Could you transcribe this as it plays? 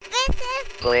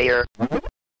Player.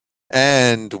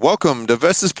 And welcome to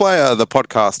Versus Player, the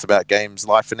podcast about games,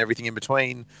 life, and everything in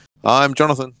between. I'm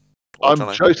Jonathan.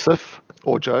 I'm Joseph,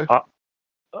 or Joe.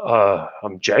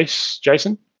 I'm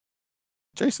Jason.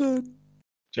 Jason.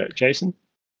 Jason.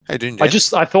 How you doing,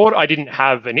 Jason? I thought I didn't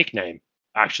have a nickname,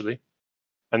 actually.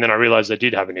 And then I realized I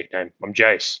did have a nickname. I'm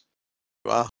Jace.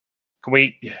 Wow.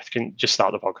 Can just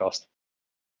start the podcast?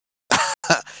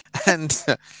 And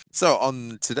so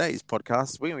on today's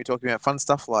podcast, we're going to be talking about fun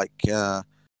stuff like,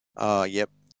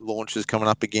 launch is coming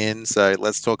up again. So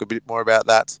let's talk a bit more about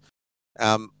that.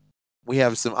 We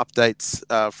have some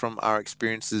updates from our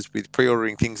experiences with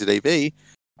pre-ordering things at EB,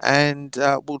 and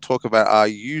we'll talk about our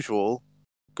usual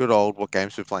good old what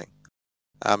games we're playing.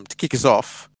 To kick us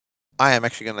off, I am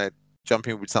actually going to jump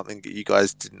in with something that you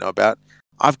guys didn't know about.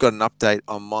 I've got an update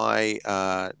on my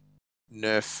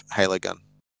Nerf Halo gun.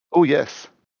 Oh, yes.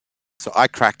 So I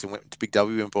cracked and went to Big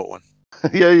W and bought one.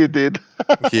 Yeah, you did.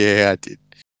 Yeah, I did.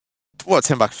 Well,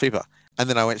 $10 cheaper. And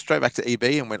then I went straight back to EB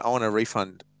and went, I want a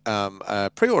refund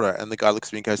pre-order. And the guy looks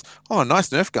at me and goes, oh, nice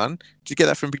Nerf gun. Did you get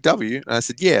that from Big W? And I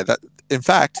said, yeah, in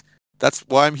fact, that's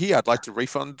why I'm here. I'd like to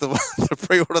refund the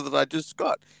pre-order that I just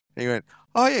got. And he went,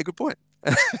 oh, yeah, good point.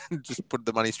 And just put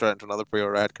the money straight into another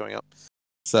pre-order I had coming up.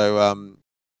 So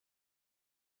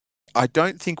I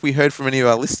don't think we heard from any of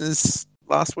our listeners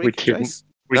last week. We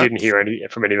didn't hear any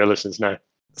from any of our listeners, no.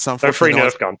 So no free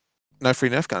Nerf gun. No free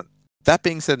Nerf gun. That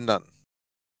being said and done,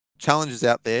 challenge is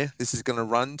out there. This is going to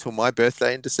run till my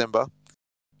birthday in December.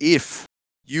 If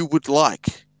you would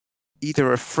like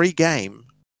either a free game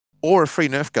or a free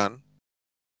Nerf gun,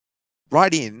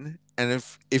 write in. And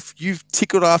if you've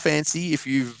tickled our fancy, if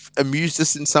you've amused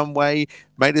us in some way,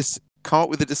 made us come up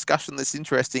with a discussion that's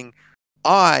interesting,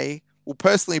 I will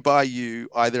personally buy you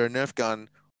either a Nerf gun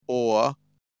or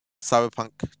Cyberpunk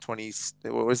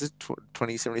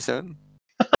 2077.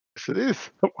 Yes, it is.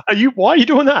 Why are you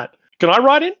doing that? Can I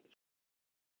write in?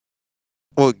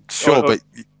 Well, sure,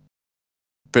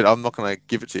 but I'm not going to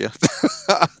give it to you.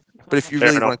 But if you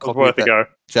really want to copy it,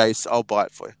 Jace, I'll buy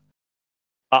it for you.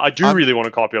 I do really want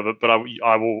a copy of it, but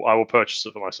I will purchase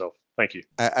it for myself. Thank you.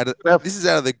 This is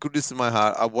out of the goodness of my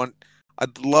heart.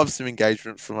 I'd love some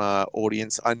engagement from our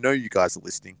audience. I know you guys are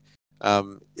listening.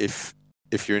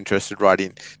 If you're interested, write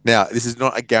in. Now, this is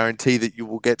not a guarantee that you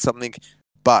will get something,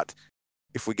 but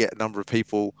if we get a number of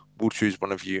people, we'll choose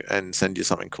one of you and send you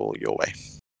something cool your way.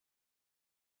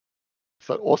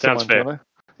 So awesome. Sounds fair. Jono.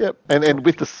 Yep. And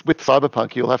with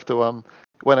Cyberpunk, you'll have to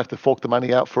won't have to fork the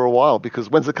money out for a while, because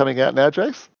when's it coming out now,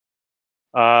 Jace?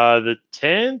 The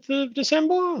 10th of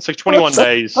December. It's like 21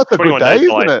 days. That's a 21 good day, days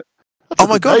isn't it? Oh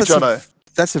my god,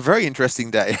 that's a very interesting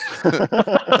day.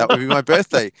 That would be my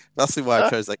birthday. That's why I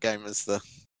chose that game as the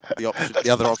option. The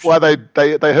other option. Why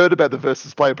they heard about the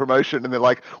Versus Player promotion and they're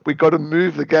like, we got to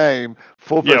move the game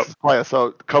for Versus Player, so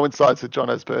it coincides with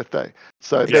Jono's birthday.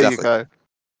 So there you go.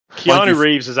 Keanu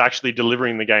Reeves is actually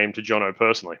delivering the game to Jono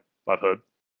personally, I've heard.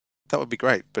 That would be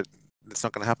great, but it's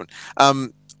not going to happen.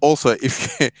 Also,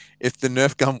 if the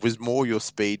Nerf gun was more your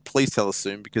speed, please tell us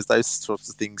soon, because those sorts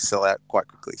of things sell out quite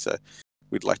quickly. So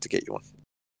we'd like to get you one.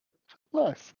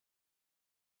 Nice.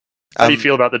 How do you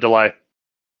feel about the delay?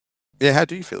 Yeah, how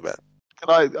do you feel about it?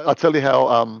 I'll tell you how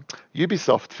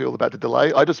Ubisoft feel about the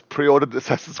delay. I just pre-ordered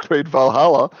Assassin's Creed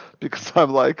Valhalla because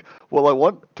I'm like, well, I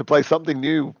want to play something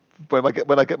new when I get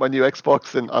my new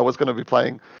Xbox, and I was going to be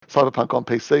playing Cyberpunk on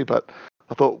PC, but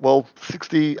I thought, well,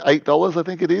 $68 I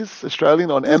think it is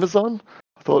Australian on Amazon.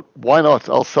 I thought, why not?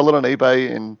 I'll sell it on eBay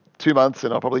in 2 months,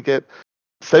 and I'll probably get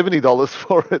 $70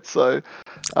 for it. So,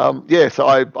 so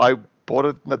I bought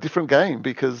a different game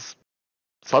because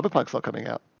Cyberpunk's not coming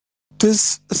out.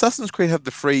 Does Assassin's Creed have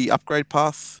the free upgrade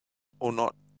path or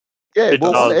not? Yeah, It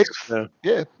well, does,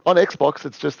 on Xbox,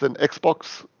 it's just an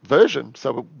Xbox version,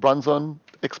 so it runs on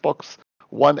Xbox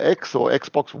One X or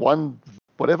Xbox One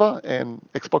whatever, and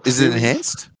Xbox. Is Series. it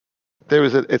enhanced?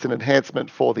 It's an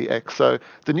enhancement for the X. So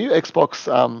the new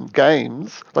Xbox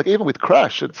games, like even with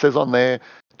Crash, it says on there,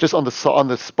 just on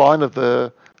the spine of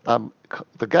the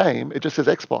game, it just says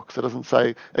Xbox. It doesn't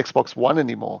say Xbox One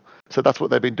anymore. So that's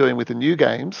what they've been doing with the new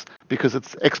games, because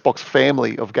it's Xbox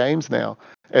family of games now.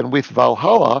 And with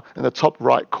Valhalla, in the top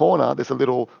right corner, there's a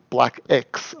little black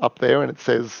X up there, and it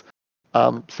says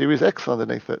Series X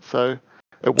underneath it. So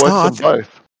it works on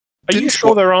both. Are you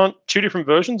sure there aren't two different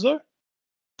versions, though?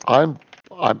 I'm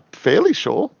fairly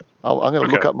sure. I'm going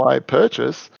to look up my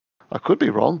purchase. I could be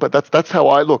wrong, but that's how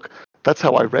I look. That's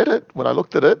how I read it when I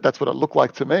looked at it. That's what it looked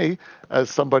like to me, as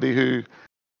somebody who,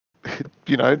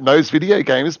 knows video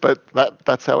games. But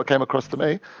that's how it came across to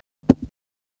me.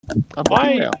 I'm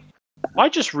looking now. I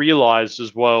just realized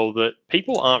as well that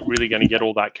people aren't really going to get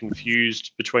all that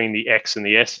confused between the X and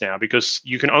the S now, because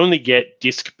you can only get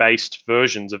disc-based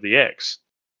versions of the X.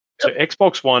 So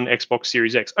Xbox One, Xbox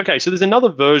Series X. Okay, so there's another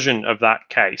version of that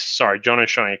case. Sorry, John is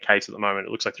showing a case at the moment.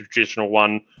 It looks like the traditional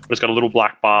one, but it's got a little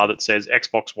black bar that says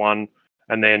Xbox One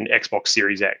and then Xbox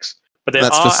Series X. But there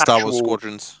That's are for Star Wars actual-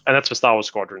 Squadrons. and that's for Star Wars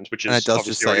Squadrons, which is And it does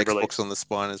just obviously say already Xbox released. on the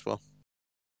spine as well.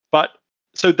 But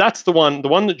so that's the one. The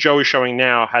one that Joe is showing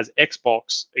now has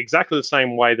Xbox exactly the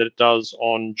same way that it does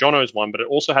on Jono's one, but it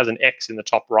also has an X in the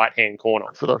top right-hand corner.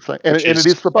 That's what I was saying. And Which it is-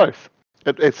 is for both.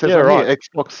 It says Yeah, on right. here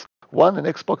Xbox One and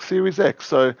Xbox Series X.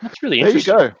 So That's really there you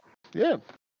interesting. go. Yeah.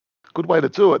 Good way to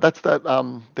do it. That's that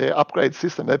their upgrade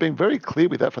system. They've been very clear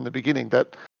with that from the beginning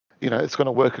that it's going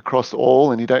to work across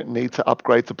all and you don't need to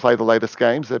upgrade to play the latest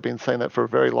games. They've been saying that for a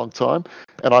very long time.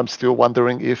 And I'm still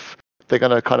wondering if they're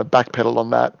going to kind of backpedal on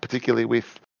that, particularly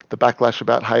with the backlash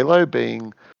about Halo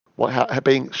being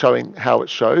showing how it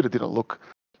showed. It didn't look,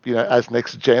 as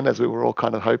next gen as we were all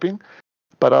kind of hoping.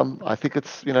 But I think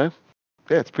it's,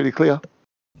 it's pretty clear.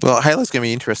 Well, Halo's going to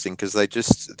be interesting because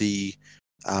the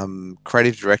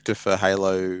creative director for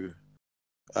Halo,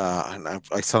 and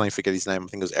I suddenly forget his name. I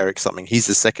think it was Eric something. He's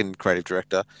the second creative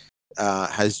director.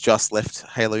 Has just left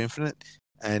Halo Infinite,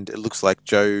 and it looks like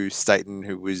Joe Staten,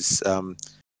 who was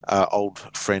old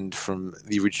friend from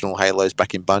the original Halos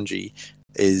back in Bungie,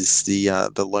 is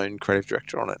the lone creative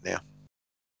director on it now.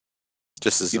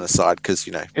 Just as an aside, because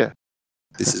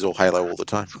this is all Halo all the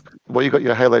time. Well, you got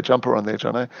your Halo jumper on there,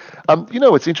 Jono.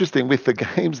 What's interesting with the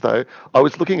games though? I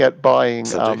was looking at buying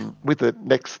with the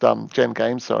next gen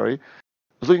game. Sorry, I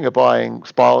was looking at buying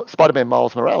Spider-Man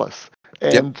Miles Morales,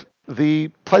 and the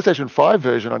PlayStation 5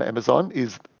 version on Amazon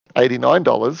is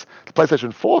 $89. The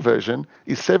PlayStation 4 version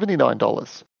is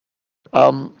 $79.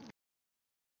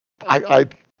 I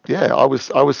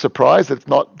was surprised it's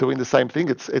not doing the same thing.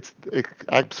 It's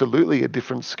absolutely a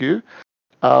different SKU.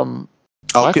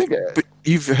 But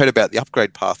you've heard about the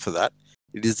upgrade path for that.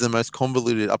 It is the most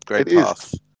convoluted upgrade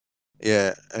path.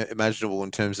 Imaginable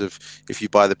in terms of if you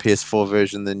buy the PS4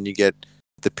 version, then you get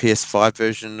the PS5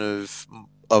 version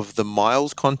of the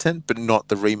Miles content, but not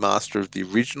the remaster of the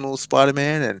original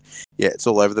Spider-Man. And it's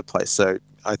all over the place. So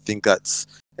I think it's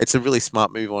a really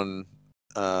smart move on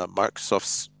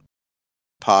Microsoft's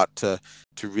part to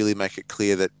really make it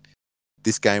clear that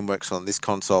this game works on this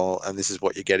console and this is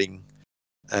what you're getting.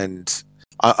 And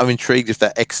I'm intrigued if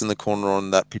that X in the corner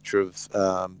on that picture of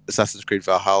Assassin's Creed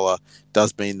Valhalla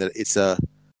does mean that it's a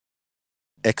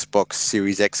Xbox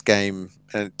Series X game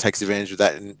and it takes advantage of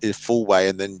that in a full way,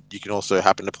 and then you can also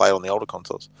happen to play it on the older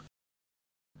consoles.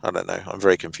 I don't know. I'm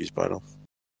very confused by it all.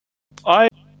 I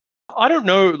don't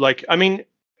know. Like, I mean,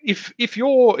 if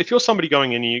you're somebody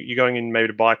going in, you're going in maybe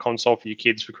to buy a console for your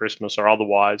kids for Christmas or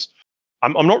otherwise.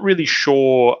 I'm not really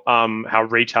sure how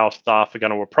retail staff are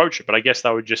going to approach it, but I guess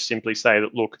they would just simply say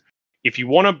that, look, if you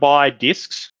want to buy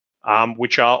discs,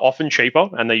 which are often cheaper,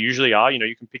 and they usually are,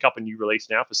 you can pick up a new release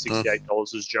now for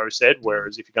 $68, as Joe said,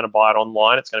 whereas if you're going to buy it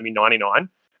online, it's going to be $99,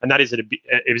 and that is it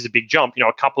is a big jump.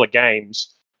 A couple of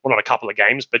games, well, not a couple of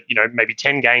games, but maybe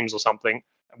 10 games or something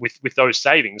with those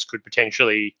savings could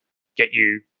potentially get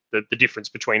you the difference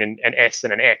between an S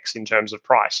and an X in terms of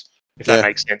price, if that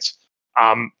makes sense.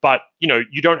 But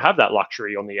you don't have that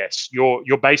luxury on the S.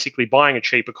 You're basically buying a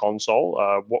cheaper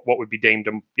console, what would be deemed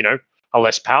a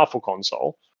less powerful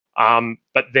console.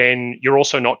 But then you're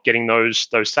also not getting those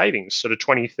savings, sort of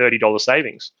 $20, $30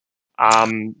 savings,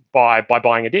 by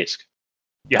buying a disc.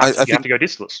 You have to go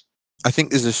discless. I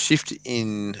think there's a shift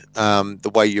in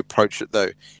the way you approach it, though.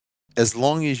 As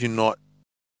long as you're not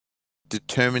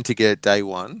determined to get it day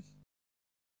one,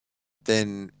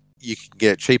 then you can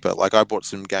get it cheaper. Like I bought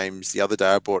some games the other day.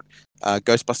 I bought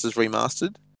Ghostbusters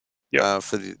Remastered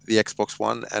for the Xbox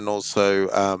One, and also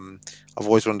I've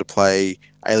always wanted to play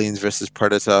Aliens vs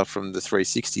Predator from the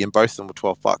 360, and both of them were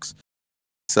 $12.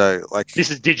 So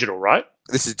this is digital, right?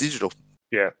 This is digital.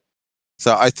 Yeah.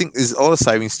 So I think there's a lot of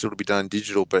savings still to be done in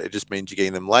digital, but it just means you're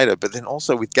getting them later. But then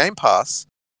also with Game Pass,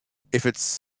 if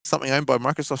it's something owned by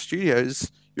Microsoft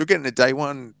Studios, you're getting it day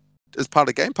one as part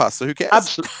of Game Pass, so who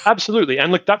cares? Absolutely.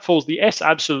 And look, the S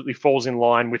absolutely falls in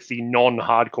line with the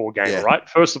non-hardcore gamer, right?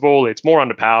 First of all, it's more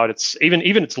underpowered. It's even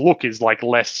its look is like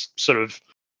less sort of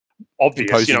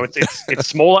obvious. Imposing. It's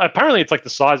smaller. Apparently, it's like the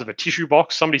size of a tissue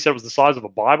box. Somebody said it was the size of a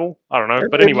Bible. I don't know,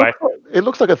 but anyway, it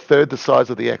looks like a third the size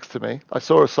of the X to me. I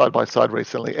saw a side by side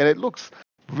recently, and it looks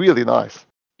really nice.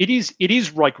 It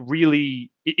is like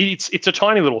really. It's a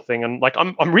tiny little thing, and like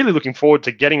I'm really looking forward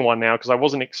to getting one now because I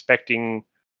wasn't expecting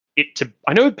it to.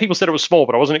 I know people said it was small,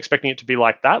 but I wasn't expecting it to be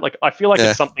like that. Like I feel like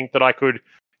it's something that I could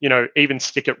even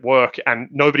stick at work and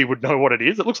nobody would know what it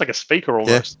is. It looks like a speaker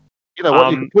almost. You know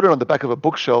what? You can put it on the back of a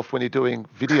bookshelf when you're doing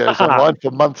videos online for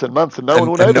months and months, and no one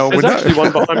will notice. There's actually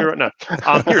one behind me right now.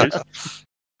 Here it is.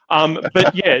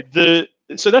 But yeah,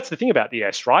 so that's the thing about the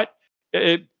S, right?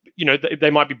 They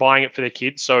might be buying it for their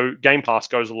kids, so Game Pass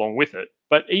goes along with it.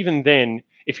 But even then,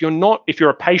 if you're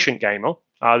a patient gamer,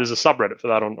 there's a subreddit for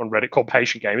that on Reddit called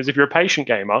Patient Gamers. If you're a patient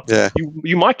gamer,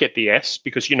 you might get the S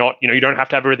because you don't have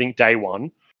to have everything day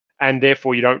one. And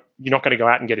therefore, you're not going to go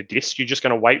out and get a disc. You're just going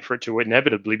to wait for it to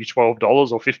inevitably be $12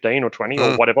 or $15 or $20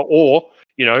 or whatever, or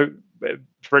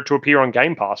for it to appear on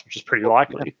Game Pass, which is pretty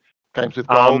likely. Games with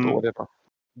gold or whatever.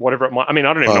 Whatever it might. I mean,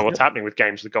 I don't even know what's happening with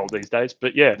games with gold these days,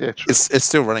 but yeah, true. It's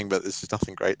still running, but there's just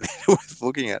nothing great worth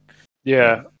looking at.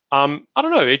 Yeah, I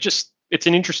don't know. It's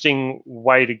an interesting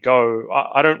way to go.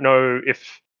 I don't know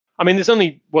if. I mean,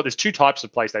 there's two types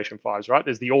of PlayStation 5s, right?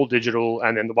 There's the all digital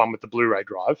and then the one with the Blu-ray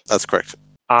drive. That's correct.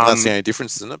 That's the only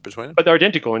difference, isn't it, between them? But they're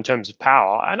identical in terms of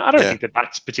power, and I don't think that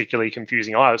that's particularly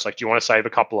confusing either. It's like, do you want to save a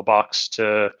couple of bucks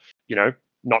to,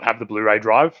 not have the Blu-ray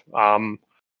drive?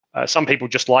 Some people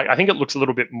just I think it looks a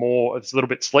little bit more, it's a little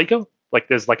bit sleeker.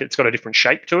 It's got a different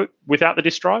shape to it without the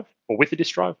disc drive or with the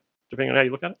disc drive, depending on how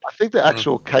you look at it. I think the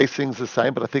actual casing's the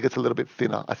same, but I think it's a little bit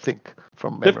thinner,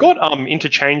 from memory. They've got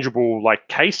interchangeable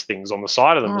case things on the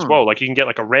side of them as well. Like you can get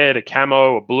a red, a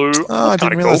camo, a blue. Oh, I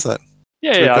didn't realize that.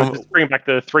 Yeah, just bringing back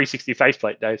the 360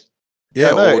 faceplate days.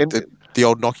 Yeah, or the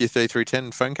old Nokia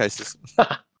 3310 phone cases.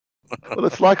 Well,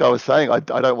 it's like I was saying, I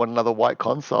don't want another white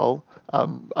console.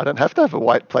 I don't have to have a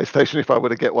white PlayStation if I were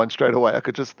to get one straight away. I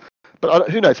could just, but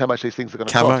who knows how much these things are going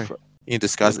to cost? Camo. You can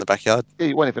disguise in the backyard. Yeah,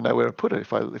 you won't even know where to put it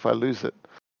if I lose it.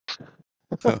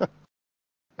 Huh.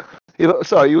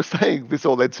 Sorry, you were saying this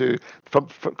all led to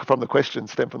stemmed from the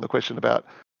question about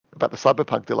the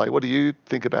Cyberpunk delay. What do you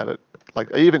think about it? Are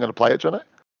you even going to play it, Jono?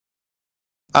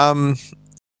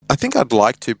 I think I'd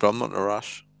like to, but I'm not in a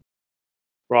rush.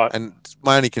 Right. And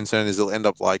my only concern is it'll end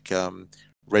up like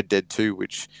Red Dead 2,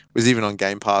 which was even on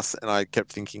Game Pass, and I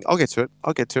kept thinking, I'll get to it,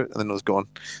 and then it was gone.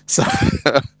 So,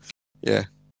 yeah.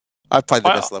 I played the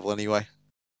best level anyway.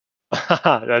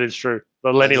 That is true.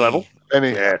 The Lenny level?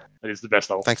 Lenny. Yeah, that is the best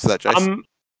level. Thanks for that, Jason.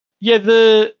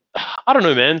 I don't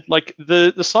know, man.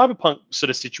 The Cyberpunk sort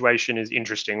of situation is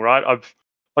interesting, right?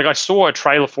 I saw a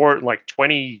trailer for it in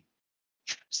 20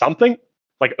 something,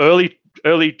 early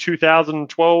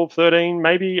 2012, 13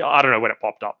 maybe. I don't know when it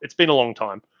popped up. It's been a long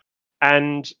time,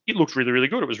 and it looked really, really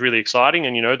good. It was really exciting,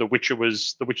 and The Witcher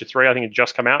 3. I think had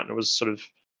just come out, and it was sort of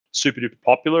super duper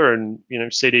popular, and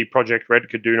CD Projekt Red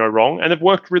could do no wrong, and they've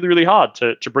worked really, really hard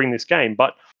to bring this game,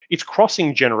 but it's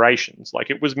crossing generations.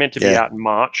 It was meant to be out in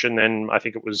March, and then I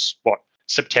think it was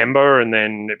September, and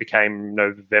then it became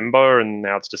November, and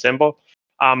now it's December.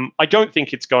 I don't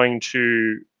think it's going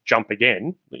to jump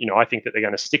again. I think that they're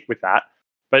going to stick with that.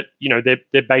 But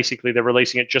they're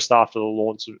releasing it just after the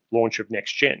launch of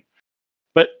next gen.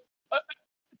 But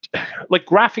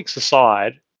graphics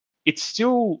aside, it's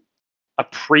still a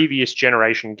previous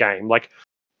generation game.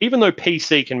 Even though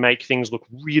PC can make things look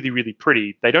really, really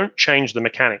pretty, they don't change the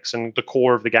mechanics and the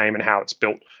core of the game and how it's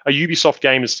built. A Ubisoft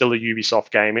game is still a Ubisoft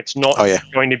game. It's not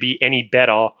going to be any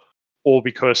better, or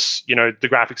because the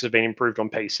graphics have been improved on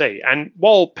PC. And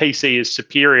while PC is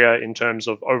superior in terms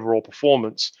of overall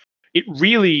performance,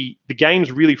 the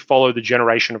games really follow the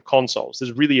generation of consoles.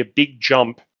 There's really a big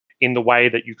jump in the way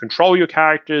that you control your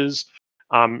characters.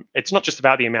 It's not just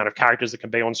about the amount of characters that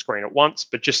can be on screen at once,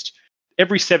 but just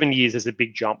every 7 years there's a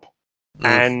big jump.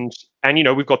 And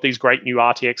we've got these great new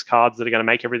RTX cards that are going to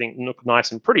make everything look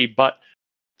nice and pretty, but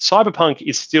Cyberpunk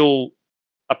is still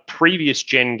a previous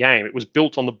gen game. It was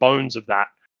built on the bones of that.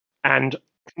 And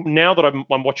now that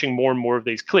I'm watching more and more of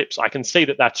these clips, I can see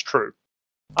that that's true.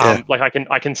 I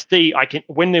can see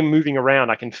when they're moving around,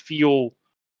 I can feel,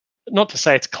 not to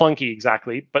say it's clunky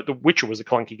exactly, but The Witcher was a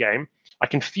clunky game. I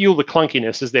can feel the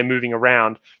clunkiness as they're moving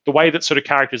around. The way that sort of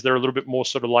characters, they're a little bit more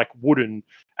sort of wooden,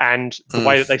 and the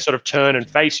way that they sort of turn and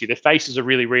face you. Their faces are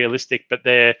really realistic, but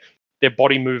their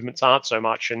body movements aren't so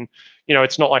much. And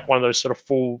it's not like one of those sort of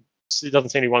full. It doesn't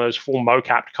seem to be one of those full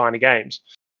mocapped kind of games.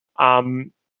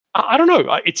 I don't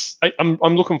know.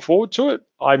 I'm looking forward to it.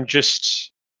 I'm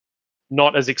just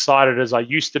not as excited as I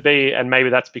used to be, and maybe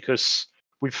that's because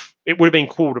it would have been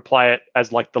cool to play it as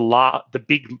the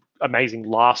big amazing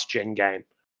last gen game.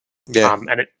 Yeah.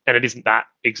 And it isn't that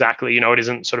exactly. It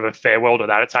isn't sort of a farewell to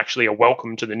that. It's actually a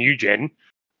welcome to the new gen.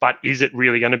 But is it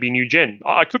really going to be new gen?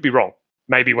 I could be wrong.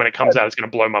 Maybe when it comes out, it's going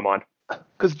to blow my mind.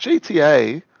 Because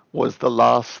GTA was the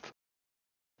last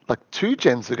 2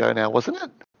 gens ago now, wasn't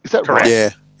it? Is that Correct. right? Yeah.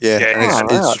 Yeah, Yeah, and Far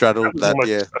it out. straddled That was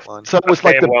that almost line. So it was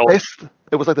like the farewell. best.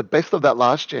 It was like the best of that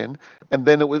last gen, and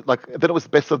then it was the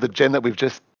best of the gen that we've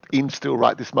just in still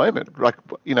right this moment. Like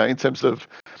in terms of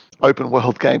open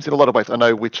world games in a lot of ways. I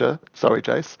know Witcher. Sorry,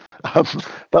 Jace.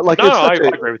 But like No, I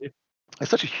agree with you. it's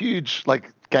such a huge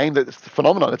game that's a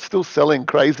phenomenon. It's still selling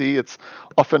crazy. It's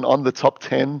often on the top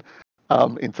 10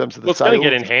 in terms of the Well, it's going to sales.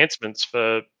 get enhancements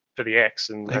for the X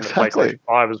and the Exactly. PlayStation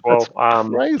 5 as That's well.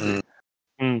 crazy.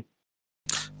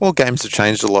 Well, games have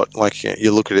changed a lot. Like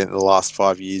you look at it in the last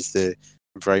 5 years, they've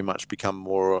very much become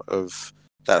more of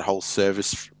that whole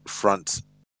service front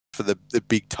for the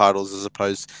big titles, as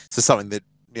opposed to something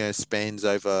that spans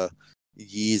over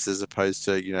years, as opposed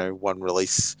to one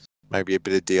release, maybe a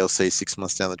bit of DLC 6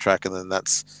 months down the track, and then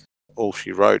that's all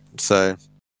she wrote. So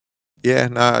yeah,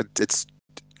 no, it's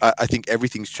I think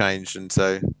everything's changed, and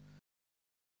so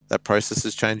that process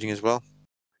is changing as well.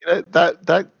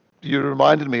 That you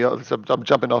reminded me of. So I'm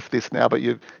jumping off this now, but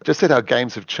you've just said how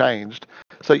games have changed.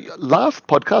 So last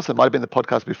podcast, it might have been the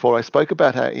podcast before, I spoke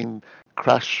about how in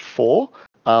Crash 4,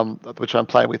 which I'm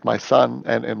playing with my son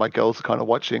and my girls are kind of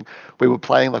watching, we were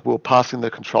playing we were passing the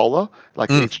controller,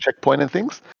 each checkpoint and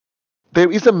things.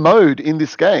 There is a mode in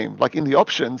this game, in the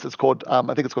options, it's called, I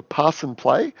think it's called Pass and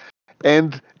Play.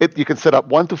 And you can set up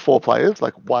 1 to 4 players,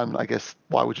 one, I guess,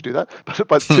 why would you do that?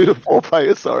 But 2 to 4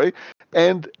 players, sorry.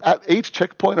 And at each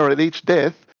checkpoint or at each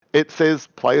death, it says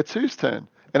player 2's turn.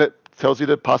 And it tells you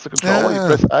to pass the controller, you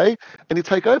press A, and you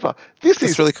take over.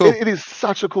 That's really cool. It is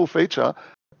such a cool feature.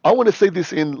 I want to see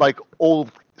this in all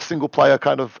single player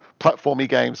kind of platformy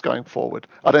games going forward.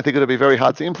 I don't think it'll be very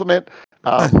hard to implement.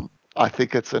 I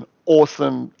think it's an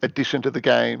awesome addition to the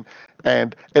game.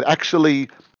 And it actually,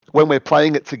 when we're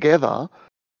playing it together,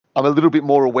 I'm a little bit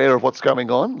more aware of what's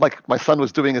going on. My son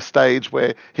was doing a stage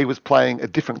where he was playing a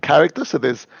different character. So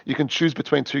you can choose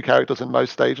between 2 characters in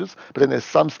most stages, but then there's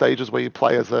some stages where you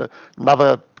play as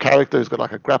another character who's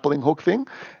got a grappling hook thing.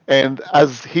 And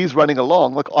as he's running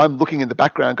along, I'm looking in the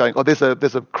background going, oh, there's a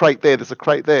crate there, there's a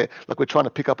crate there. We're trying to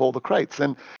pick up all the crates.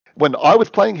 And when I was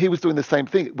playing, he was doing the same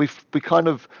thing. We kind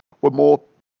of were more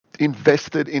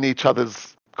invested in each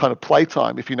other's kind of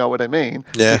playtime, if you know what I mean.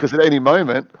 Yeah. Because at any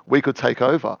moment we could take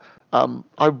over.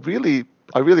 I really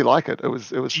like it. It was.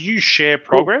 Do you share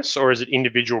progress or is it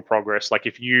individual progress? Like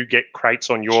if you get crates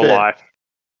on your Share. life.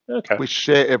 Okay. We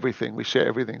share everything, which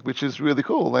is really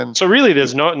cool. And so really,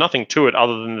 there's nothing to it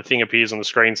other than the thing appears on the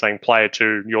screen saying "Player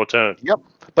 2, your turn." Yep.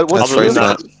 But what's other than really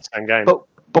that, it's the same game.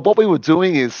 But what we were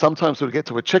doing is sometimes we'd get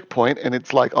to a checkpoint and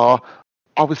it's like, oh,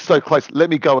 I was so close, let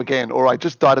me go again. Or I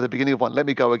just died at the beginning of one, let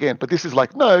me go again. But this is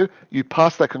no, you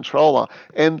passed that controller.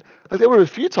 And there were quite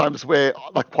a few times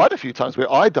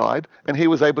where I died and he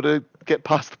was able to get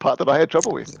past the part that I had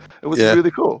trouble with. It was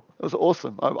really cool. It was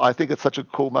awesome. I think it's such a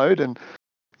cool mode. And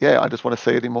yeah, I just want to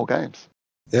see it in more games.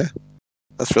 Yeah,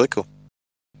 that's really cool.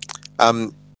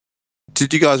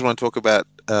 Did you guys want to talk about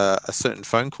a certain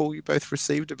phone call you both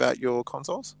received about your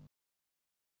consoles?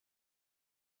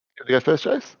 You want to go first,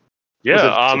 Jace? Yeah, it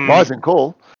was a surprising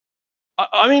call.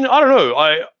 I mean, I don't know.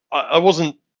 I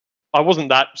wasn't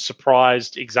that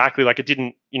surprised exactly. It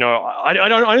didn't. I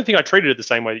don't think I treated it the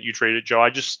same way that you treated it, Joe.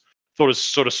 I just sort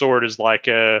of saw it as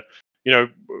COVID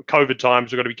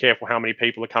times. We've got to be careful how many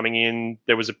people are coming in.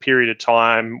 There was a period of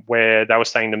time where they were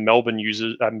saying the Melbourne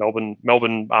users,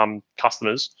 Melbourne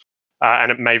customers,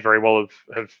 and it may very well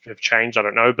have changed. I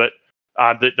don't know, but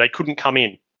that they couldn't come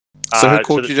in. So who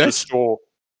called you, to the Jace? store?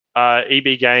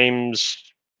 EB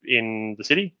Games in the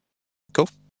city. Cool.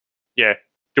 Yeah.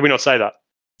 Did we not say that?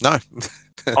 No.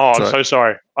 Oh, I'm so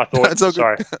sorry. I thought. It's all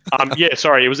sorry. Yeah,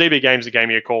 sorry. It was EB Games that gave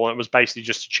me a call, and it was basically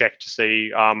just to check to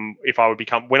see if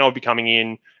when I would be coming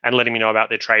in and letting me know about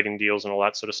their trading deals and all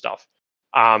that sort of stuff.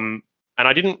 And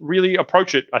I didn't really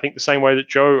approach it, I think, the same way that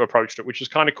Joe approached it, which is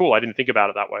kind of cool. I didn't think about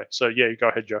it that way. So yeah, go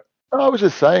ahead, Joe. I was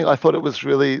just saying, I thought it was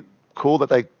really cool that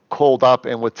they called up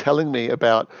and were telling me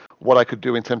about what I could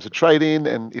do in terms of trading,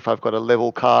 and if I've got a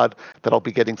level card that I'll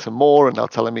be getting some more, and they're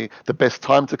telling me the best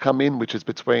time to come in, which is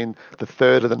between the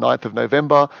 3rd and the 9th of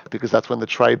November, because that's when the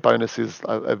trade bonus is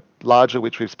larger,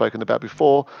 which we've spoken about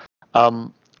before.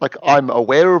 I'm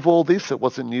aware of all this. It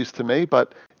wasn't news to me,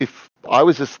 but if I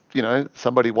was just,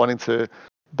 somebody wanting to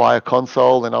buy a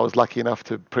console and I was lucky enough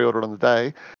to pre-order it on the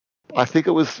day, I think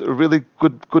it was a really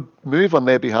good move on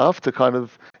their behalf to kind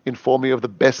of inform me of the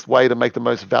best way to make the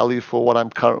most value for what I'm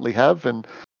currently have. And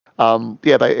and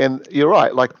you're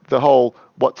right, the whole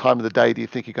what time of the day do you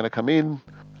think you're going to come in?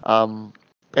 And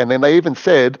then they even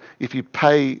said if you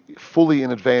pay fully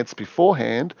in advance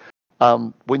beforehand,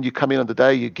 when you come in on the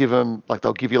day, you give them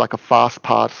they'll give you a fast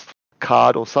pass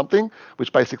card or something,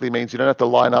 which basically means you don't have to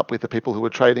line up with the people who are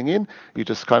trading in. You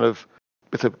just kind of,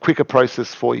 it's a quicker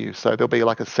process for you. So there'll be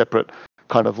like a separate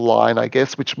kind of line, I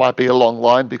guess, which might be a long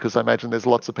line because I imagine there's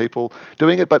lots of people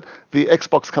doing it. But the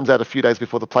Xbox comes out a few days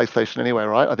before the PlayStation anyway,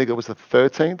 right? I think it was the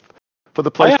 13th for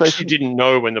the PlayStation. I actually didn't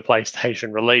know when the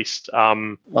PlayStation released.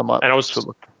 And I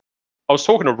was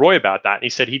talking to Roy about that, and he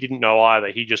said he didn't know either.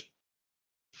 He just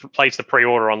placed the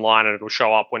pre-order online, and it'll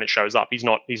show up when it shows up. He's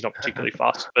not particularly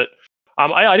fast, but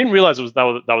I didn't realize they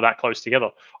were that close together.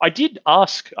 I did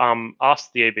ask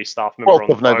the EB staff member 12th on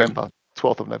the of phone. November.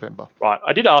 12th of November. Right.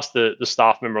 I did ask the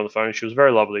staff member on the phone. She was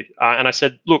very lovely, and I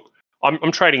said, "Look,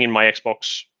 I'm trading in my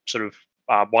Xbox sort of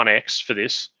One X for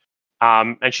this."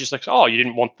 And she's like, "Oh, you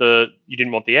didn't want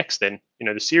the X then? You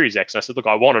know, the Series X?" And I said, "Look,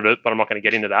 I wanted it, but I'm not going to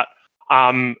get into that."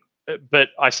 But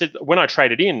I said, when I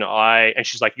traded in, and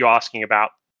she's like, "You're asking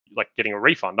about like getting a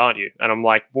refund, aren't you?" And I'm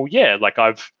like, "Well, yeah. Like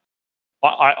I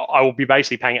will be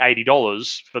basically paying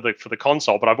 $80 for the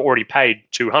console, but I've already paid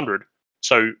 $200.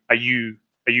 So are you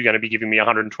going to be giving me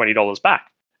 $120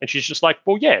 back?" And she's just like,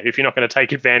 "Well, yeah. If you're not going to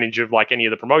take advantage of like any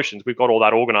of the promotions, we've got all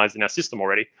that organized in our system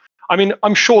already." I mean,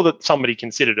 I'm sure that somebody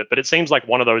considered it, but it seems like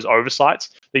one of those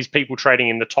oversights. These people trading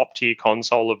in the top tier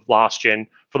console of last gen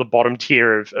for the bottom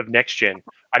tier of next gen.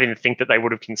 I didn't think that they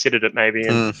would have considered it maybe.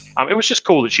 And it was just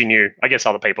cool that she knew. I guess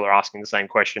other people are asking the same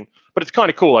question, but it's kind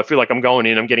of cool. I feel like I'm going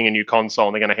in, I'm getting a new console,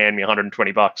 and they're going to hand me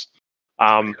 $120.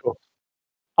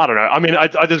 I don't know. I mean,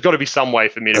 there's got to be some way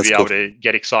for me to be able to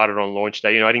get excited on launch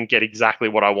day. You know, I didn't get exactly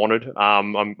what I wanted.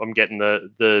 I'm getting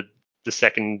the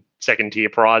second tier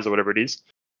prize or whatever it is.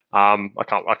 I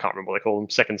can't remember what they call them,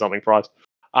 second something prize.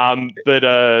 But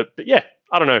yeah,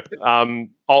 I don't know.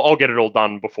 I'll get it all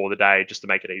done before the day just to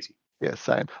make it easy. Yeah,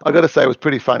 same. I got to say, it was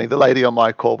pretty funny. The lady on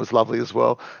my call was lovely as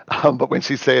well. But when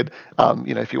she said,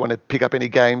 if you want to pick up any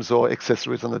games or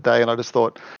accessories on the day, and I just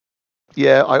thought,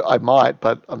 yeah, I might,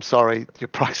 but I'm sorry, your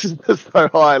prices are so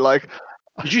high. Like,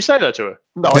 did you say that to her?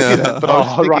 No, I didn't. But I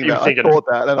was thinking that. I thought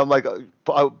that, and I'm like,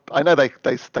 I know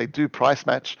they do price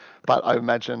match, but I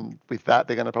imagine with that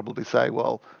they're going to probably say,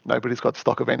 well, nobody's got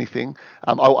stock of anything.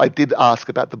 I did ask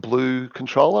about the blue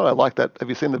controller. I like that. Have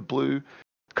you seen the blue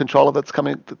controller that's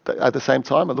coming at the same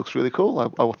time? It looks really cool.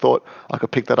 I thought I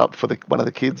could pick that up for one of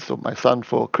the kids or my son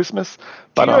for Christmas.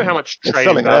 But do you know how much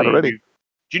trading value already?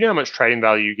 Do you know how much trading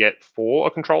value you get for a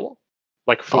controller?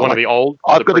 Like for one of the old...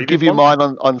 I've got to give you mine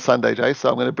on Sunday, Jay, so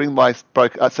I'm going to bring my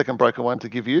second broken one to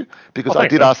give you, because I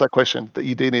did ask that question, that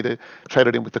you do need to trade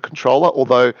it in with the controller,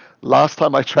 although last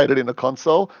time I traded in a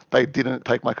console, they didn't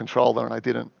take my controller and I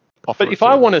didn't offer it. But if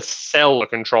I want to sell a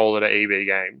controller to EB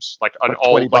Games, like an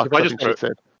old... $20, if I just want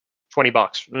to,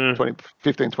 $20.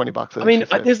 15, $20. I mean,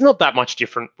 there's not that much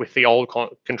different with the old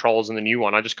controllers and the new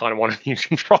one. I just kind of want a new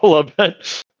controller,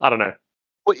 but I don't know.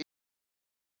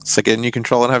 So get a new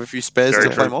controller and have a few spares to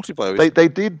play multiplayer with. They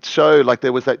did show, like,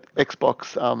 there was that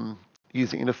Xbox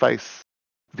user interface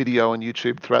video on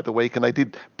YouTube throughout the week, and they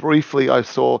did briefly, I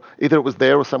saw, either it was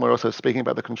there or somewhere else, I was speaking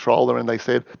about the controller, and they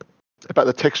said about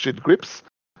the textured grips,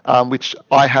 which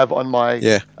I have on my,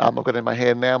 I've got it in my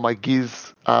hand now, my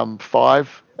Gears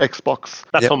 5 Xbox.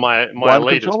 That's on my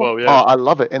Elite as well, yeah. Oh, I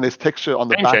love it. And there's texture on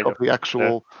the back of the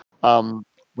actual...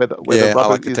 where the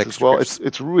rubber is as well.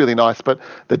 It's really nice, but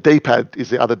the D-pad is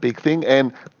the other big thing,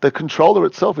 and the controller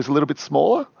itself is a little bit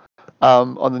smaller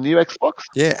on the new Xbox.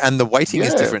 Yeah, and the weighting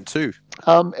is different too.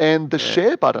 And the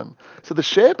share button. So the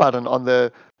share button on the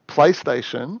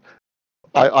PlayStation,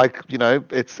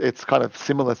 it's kind of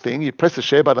similar thing. You press the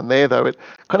share button there, though, it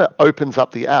kind of opens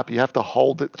up the app. You have to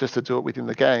hold it just to do it within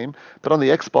the game. But on the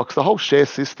Xbox, the whole share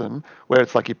system, where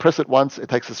it's like you press it once, it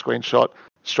takes a screenshot.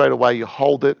 Straight away, you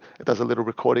hold it. It does a little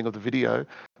recording of the video.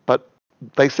 But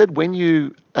they said when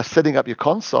you are setting up your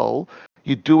console,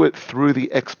 you do it through the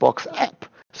Xbox app.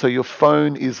 So your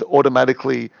phone is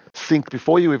automatically synced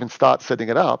before you even start setting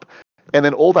it up. And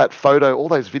then all that photo, all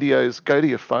those videos go to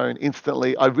your phone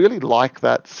instantly. I really like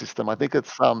that system. I think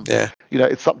it's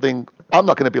it's something I'm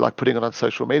not going to be like putting it on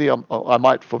social media. I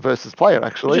might for Versus Player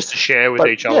actually. Just to share with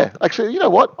each other. Yeah, actually, you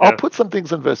know what? I'll put some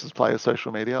things on Versus Player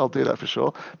social media. I'll do that for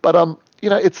sure. But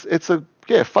it's a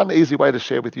fun, easy way to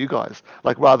share with you guys.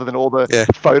 Like rather than all the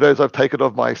photos I've taken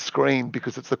of my screen,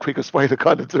 because it's the quickest way to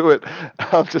kind of do it.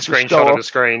 Just screenshot of the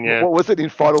screen. Yeah. What was it in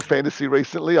Final Fantasy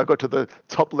recently? I got to the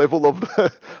top level of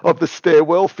the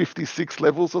stairwell, 56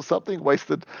 levels or something.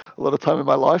 Wasted a lot of time in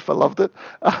my life. I loved it.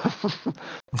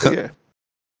 Yeah.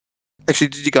 Actually,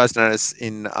 did you guys notice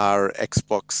in our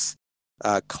Xbox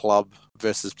Club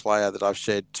Versus Player that I've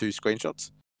shared 2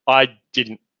 screenshots? I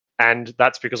didn't. And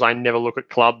that's because I never look at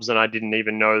clubs, and I didn't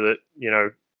even know that,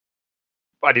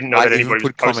 I didn't know that anybody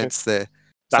put comments there.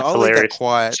 That's I'll leave that hilarious.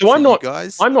 quiet So for I'm you not.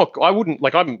 guys. I'm not. I wouldn't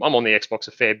like. I'm on the Xbox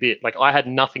a fair bit. Like I had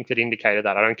nothing that indicated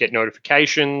that. I don't get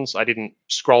notifications. I didn't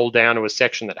scroll down to a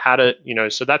section that had it.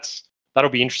 So that'll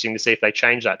be interesting to see if they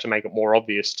change that to make it more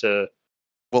obvious to.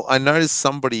 Well, I noticed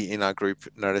somebody in our group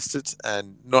noticed it,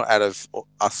 and not out of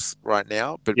us right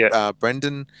now, but Yeah.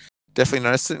 Brendan definitely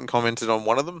noticed it and commented on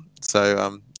one of them.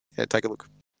 So yeah, take a look.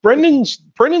 Brendan's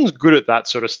good at that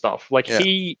sort of stuff. Like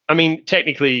Yeah. I mean,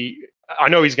 technically, I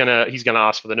know he's gonna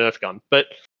ask for the Nerf gun, but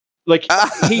like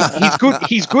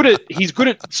he's good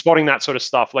at spotting that sort of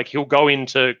stuff. Like he'll go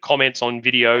into comments on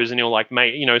videos and he'll like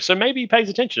so maybe he pays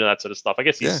attention to that sort of stuff. I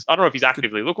guess I don't know if he's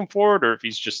actively looking for it or if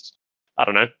he's just I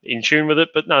don't know in tune with it,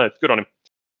 but no, good on him.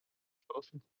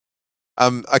 Awesome.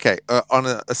 Okay, on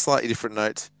a slightly different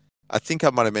note, I think I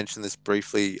might have mentioned this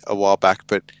briefly a while back,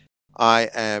 but I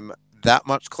am that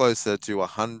much closer to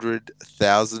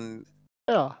 100,000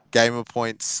 gamer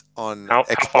points on How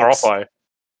Xbox. far off are you?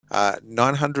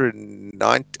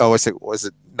 909. Oh, was it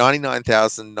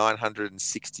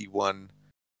 99,961?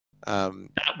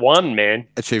 That one, man.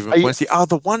 Achievement points.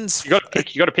 The ones you got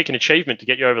to pick an achievement to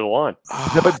get you over the line.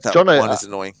 Oh, Yeah, but that John, one is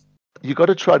annoying. You got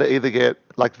to try to either get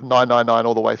like 999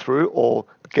 all the way through, or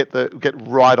get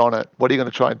right on it. What are you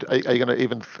going to try and do? Are you going to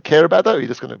even care about that, or are you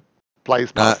just going to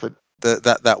blaze past it?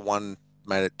 That one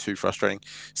made it too frustrating.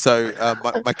 So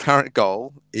my current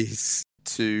goal is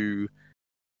to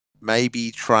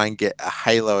maybe try and get a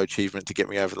Halo achievement to get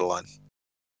me over the line.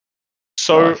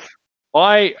 So nice.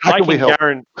 I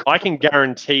can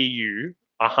guarantee you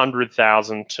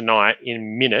 100,000 tonight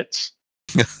in minutes.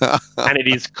 And it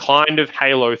is kind of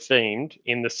Halo themed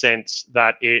in the sense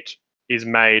that it is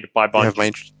made by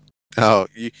Bungie.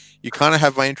 You kind of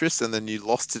have my interest, and then you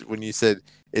lost it when you said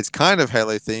it's kind of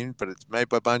Halo themed, but it's made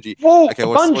by Bungie. Well, okay,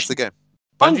 what's the game?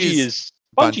 Bungie is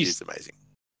amazing.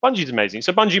 Bungie's amazing.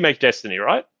 So Bungie makes Destiny,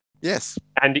 right? Yes.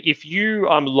 And if you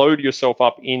load yourself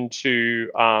up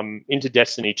into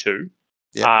Destiny 2,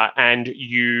 and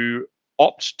you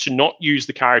opt to not use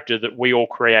the character that we all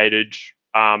created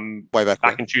way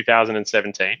back in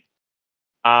 2017,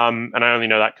 and I only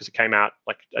know that because it came out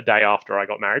like a day after I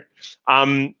got married.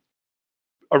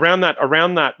 Around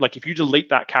that, like if you delete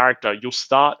that character, you'll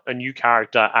start a new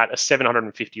character at a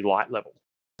 750 light level.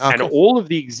 And cool. all of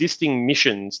the existing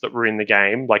missions that were in the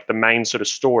game, like the main sort of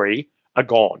story, are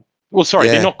gone. Well, sorry,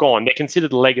 they're not gone. They're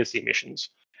considered legacy missions.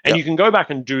 And you can go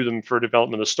back and do them for a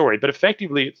development of the story, but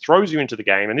effectively it throws you into the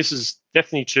game. And this is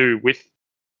Destiny 2 with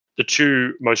the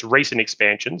two most recent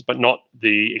expansions, but not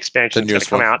the expansion that's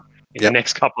going to come out in the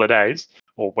next couple of days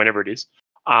or whenever it is.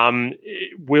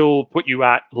 It will put you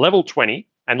at level 20,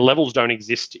 and levels don't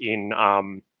exist in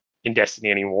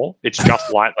Destiny anymore. It's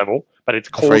just light level, but it's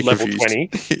called level 20.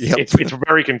 It's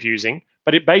very confusing,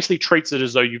 but it basically treats it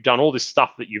as though you've done all this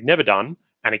stuff that you've never done,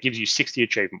 and it gives you 60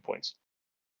 achievement points.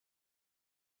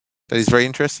 That is very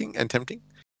interesting and tempting.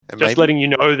 And just letting you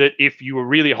know that if you were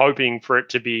really hoping for it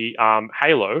to be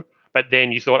Halo, but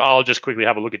then you thought, I'll just quickly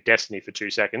have a look at Destiny for 2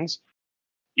 seconds,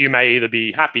 you may either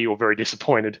be happy or very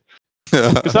disappointed.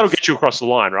 Because that'll get you across the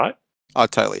line, right? Oh,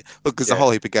 totally. Look, there's a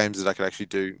whole heap of games that I could actually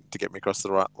do to get me across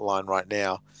the line right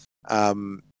now.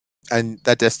 And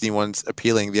that Destiny one's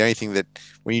appealing. The only thing that,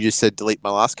 when you just said delete my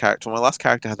last character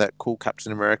had that cool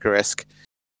Captain America-esque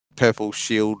purple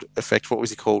shield effect. What was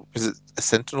he called? Was it a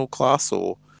Sentinel class,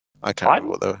 or I can't remember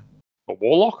what they were. A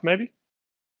Warlock, maybe?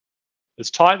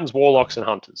 There's Titans, Warlocks, and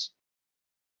Hunters.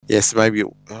 Yes, maybe.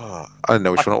 I don't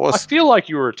know which one it was. I feel like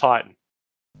you were a Titan,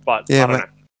 but I don't know.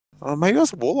 Oh, maybe I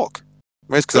was a Warlock.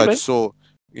 Maybe it's because I just saw,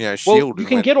 shield. Well, you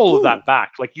can get all of that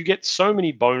back. Like, you get so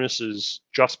many bonuses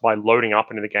just by loading up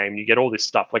into the game. You get all this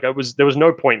stuff. Like, there was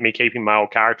no point in me keeping my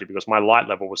old character because my light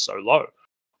level was so low.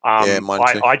 Mine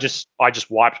too. I just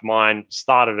wiped mine,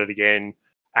 started it again,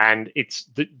 and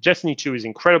Destiny 2 is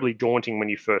incredibly daunting when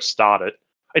you first start it.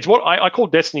 It's what I call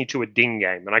Destiny 2 a ding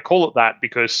game, and I call it that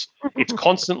because it's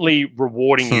constantly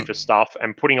rewarding you for stuff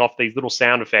and putting off these little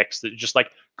sound effects that are just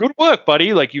like, good work,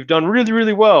 buddy, like you've done really,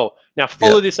 really well. Now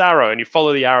follow this arrow, and you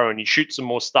follow the arrow and you shoot some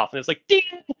more stuff, and it's like, ding,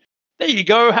 there you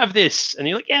go, have this. And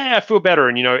you're like, yeah, I feel better.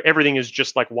 And, everything is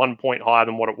just like 1 point higher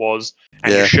than what it was,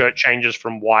 and your shirt changes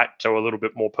from white to a little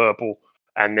bit more purple,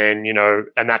 and then,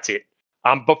 and that's it.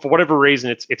 But for whatever reason,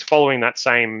 it's following that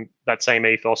same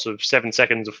ethos of 7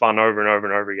 seconds of fun over and over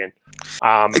and over again.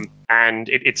 And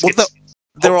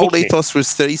their old ethos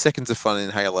was 30 seconds of fun in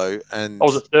Halo, and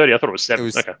was it 30? I thought it was 7.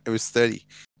 It was 30.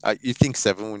 You'd think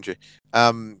 7, wouldn't you?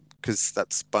 Because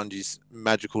that's Bungie's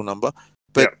magical number.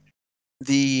 But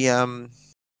I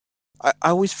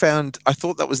always found, I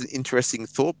thought that was an interesting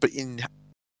thought, but in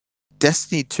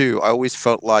Destiny 2, I always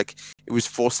felt like it was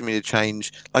forcing me to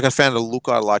change. Like, I found a look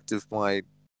I liked of my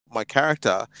my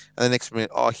character, and the next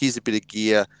minute, oh, here's a bit of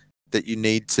gear that you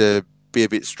need to be a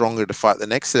bit stronger to fight the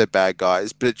next set of bad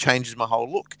guys, but it changes my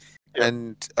whole look. Yep.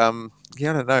 And I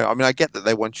don't know. I mean, I get that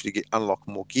they want you to unlock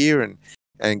more gear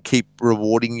and keep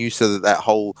rewarding you so that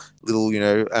whole little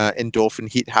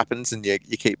endorphin hit happens and you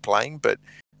keep playing. But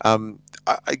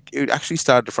it actually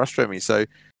started to frustrate me. So,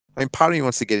 I mean, part of me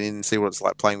wants to get in and see what it's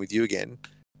like playing with you again,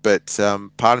 but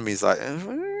part of me is like.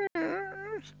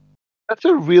 That's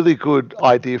a really good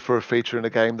idea for a feature in a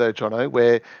game, though,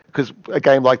 Jono. Because a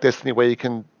game like Destiny, where you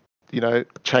can,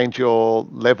 change your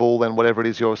level and whatever it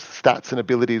is, your stats and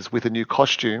abilities with a new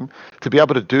costume, to be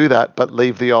able to do that, but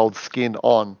leave the old skin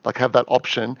on, like have that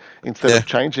option instead of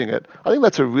changing it. I think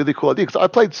that's a really cool idea, because I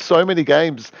played so many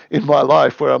games in my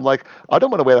life where I'm like, I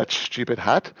don't want to wear that stupid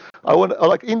hat.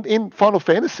 Like in Final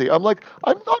Fantasy, I'm like,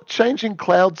 I'm not changing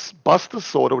Cloud's Buster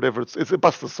Sword or whatever it's a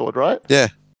Buster Sword, right? Yeah.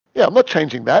 Yeah, I'm not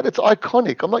changing that. It's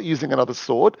iconic. I'm not using another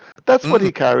sword. That's what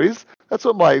he carries. That's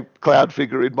what my Cloud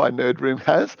figure in my nerd room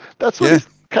has. That's what he's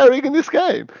carrying in this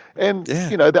game. And,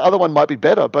 the other one might be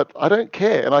better, but I don't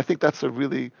care. And I think that's a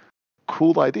really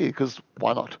cool idea, because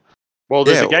why not? Well,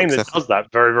 there's a game that does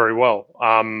that very, very well.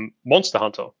 Monster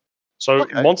Hunter. So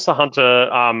Monster Hunter,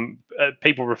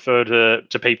 people refer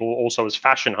to people also as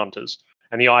fashion hunters.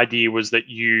 And the idea was that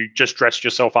you just dressed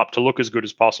yourself up to look as good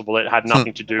as possible. It had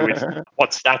nothing to do with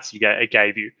what stats it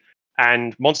gave you.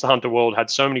 And Monster Hunter World had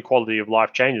so many quality of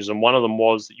life changes. And one of them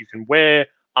was that you can wear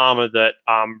armor that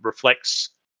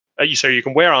reflects... so you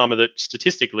can wear armor that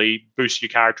statistically boosts your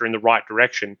character in the right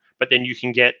direction, but then you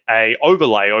can get a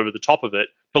overlay over the top of it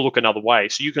to look another way.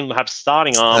 So you can have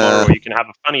starting armor, or you can have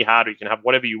a funny hat, or you can have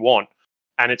whatever you want.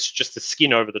 And it's just a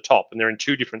skin over the top. And they're in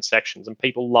two different sections, and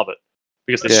people love it.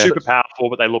 Because they're super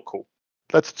powerful, but they look cool.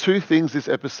 That's two things this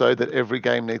episode that every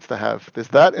game needs to have. There's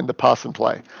that and the pass and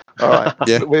play. All right.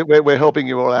 We're helping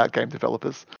you all out, game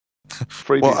developers.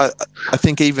 Freebies. Well, I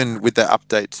think even with the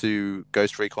update to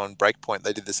Ghost Recon Breakpoint,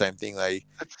 they did the same thing. They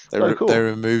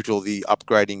removed all the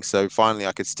upgrading, so finally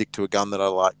I could stick to a gun that I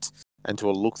liked and to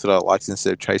a look that I liked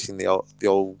instead of chasing the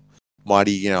old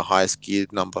mighty, highest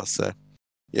geared number. So,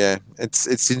 yeah,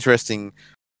 it's interesting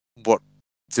what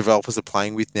developers are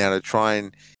playing with now to try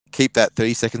and keep that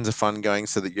 30 seconds of fun going,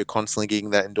 so that you're constantly getting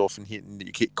that endorphin hit and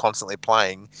you keep constantly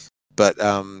playing. But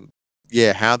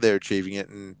how they're achieving it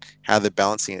and how they're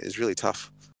balancing it is really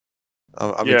tough.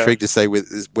 I'm intrigued to see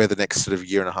where the next sort of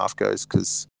year and a half goes,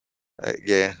 because I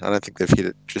don't think they've hit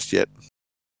it just yet.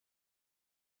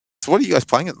 So what are you guys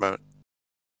playing at the moment?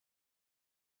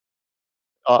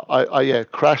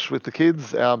 Crash with the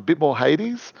kids. A bit more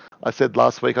Hades. I said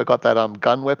last week I got that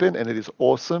gun weapon, and it is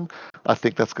awesome. I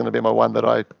think that's going to be my one that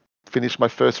I finished my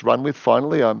first run with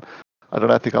finally. I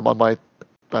think I'm on my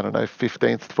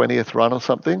 15th, 20th run or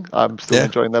something. I'm still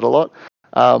enjoying that a lot.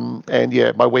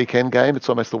 My weekend game. It's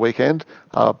almost the weekend.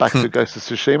 Back to Ghost of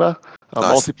Tsushima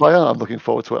multiplayer. I'm looking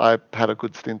forward to it. I had a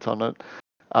good stint on it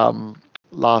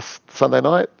last Sunday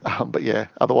night.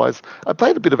 Otherwise, I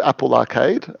played a bit of Apple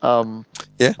Arcade.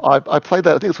 I played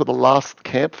that. I think it's called The Last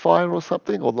Campfire or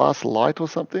something, or Last Light or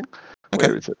something. Okay.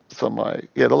 Where is it? It's on my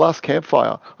The Last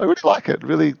Campfire. I really like it.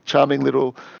 Really charming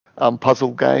little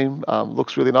puzzle game.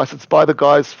 Looks really nice. It's by the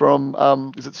guys from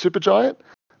is it Supergiant?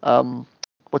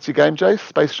 What's your game, Jace?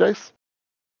 Space Jace?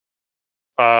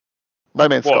 No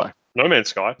Man's Sky. No Man's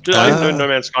Sky. I didn't know No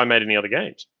Man's Sky made any other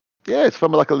games. Yeah, it's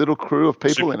from like a little crew of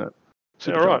people in it.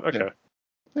 All right. Okay.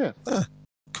 Yeah.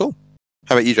 Cool.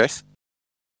 How about you, Jace?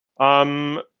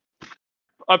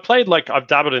 I played I've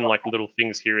dabbled in little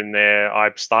things here and there.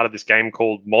 I started this game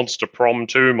called Monster Prom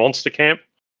 2 Monster Camp,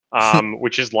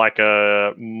 which is like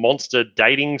a monster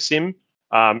dating sim.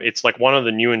 It's like one of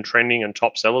the new and trending and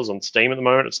top sellers on Steam at the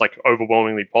moment. It's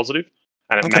overwhelmingly positive,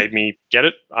 and it made me get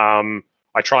it.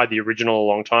 I tried the original a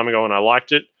long time ago and I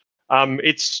liked it.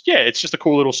 It's just a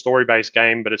cool little story-based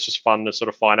game, but it's just fun to sort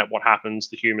of find out what happens.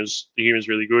 The humor's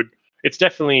really good. It's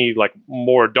definitely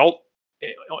more adult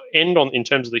end in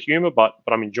terms of the humor, but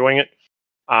I'm enjoying it.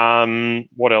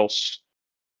 What else?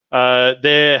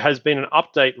 There has been an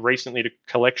update recently to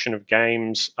collection of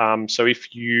games. So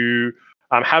if you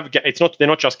they're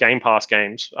not just Game Pass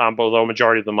games, although a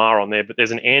majority of them are on there. But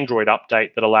there's an Android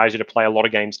update that allows you to play a lot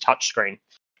of games touchscreen.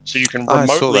 So you can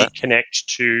remotely connect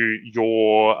to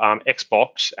your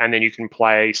Xbox, and then you can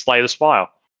play Slay the Spire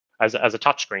as a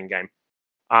touchscreen game.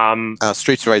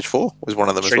 Streets of Rage 4 was one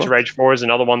of them. Streets of Rage 4 is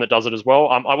another one that does it as well.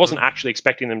 I wasn't actually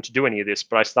expecting them to do any of this,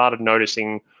 but I started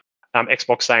noticing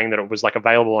Xbox saying that it was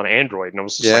available on Android, and I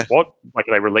was just what? Are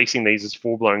they releasing these as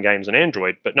full-blown games on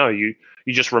Android? But no, you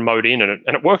just remote in, and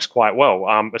it works quite well.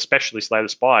 Especially Slay the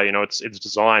Spire. It's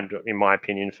designed, in my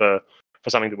opinion, for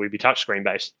something that would be touchscreen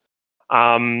based.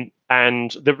 And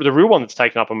the real one that's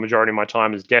taken up a majority of my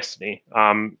time is Destiny.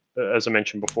 As I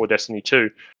mentioned before, Destiny 2.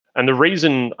 And the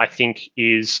reason I think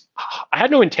is I had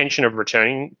no intention of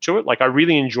returning to it. Like I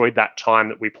really enjoyed that time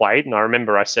that we played. And I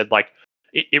remember I said like,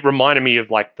 it reminded me of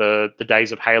like the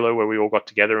days of Halo where we all got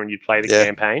together and you'd play the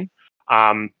campaign.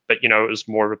 But it was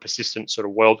more of a persistent sort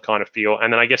of world kind of feel.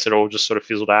 And then I guess it all just sort of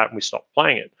fizzled out and we stopped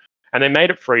playing it. And they made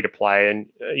it free to play. And,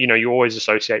 you always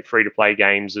associate free to play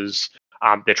games as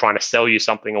they're trying to sell you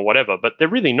something or whatever, but they're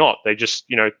really not. They just,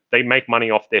 they make money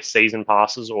off their season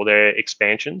passes or their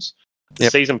expansions. The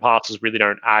season passes really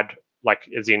don't add, like,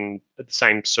 as in the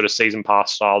same sort of season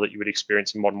pass style that you would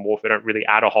experience in Modern Warfare, don't really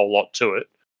add a whole lot to it.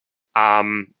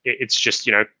 It's just,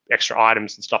 extra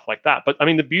items and stuff like that. But I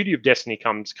mean, the beauty of Destiny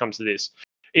comes to this.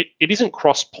 It isn't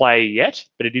cross-play yet,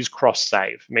 but it is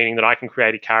cross-save, meaning that I can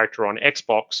create a character on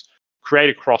Xbox, create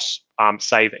a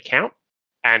cross-save account,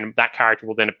 and that character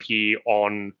will then appear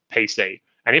on PC.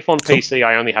 And if on PC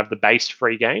I only have the base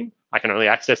free game, I can only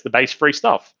access the base free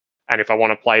stuff. And if I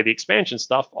want to play the expansion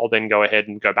stuff, I'll then go ahead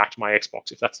and go back to my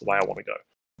Xbox if that's the way I want to go.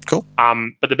 Cool.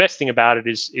 But the best thing about it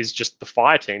is just the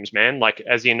fire teams, man. Like,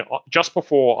 as in, just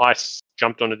before I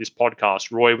jumped onto this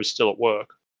podcast, Roy was still at work,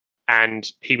 and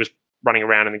he was running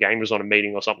around in the game. He was on a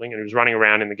meeting or something, and he was running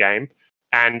around in the game.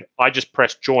 And I just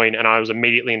pressed join, and I was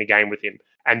immediately in the game with him.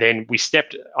 And then I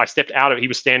stepped out of. He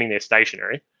was standing there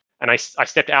stationary, and I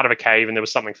stepped out of a cave, and there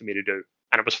was something for me to do,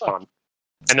 and it was fun.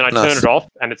 And then I turn it off,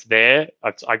 and it's there.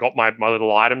 I got my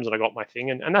little items, and I got my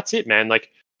thing, and that's it, man. Like,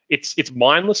 it's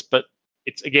mindless, but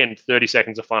it's, again, 30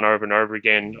 seconds of fun over and over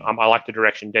again. I like the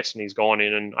direction Destiny's gone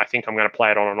in, and I think I'm going to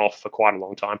play it on and off for quite a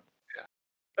long time. Yeah.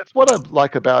 That's what I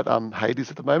like about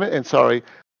Hades at the moment. And sorry,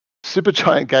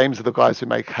 Supergiant Games are the guys who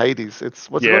make Hades.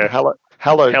 It's what's it called?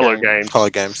 Hello Games. Hello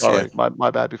Games. Sorry, my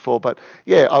bad before. But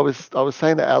yeah, I was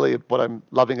saying to Ali, what I'm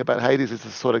loving about Hades is the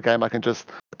sort of game I can just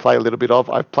play a little bit of.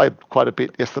 I've played quite a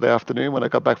bit yesterday afternoon when I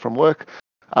got back from work.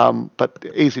 But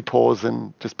easy pause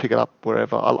and just pick it up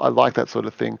wherever. I like that sort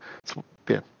of thing.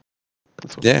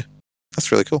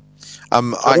 That's really cool.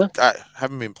 I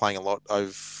haven't been playing a lot.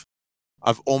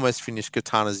 I've almost finished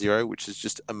Katana Zero, which is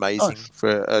just amazing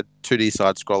for a 2D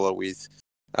side scroller with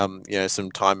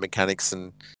some time mechanics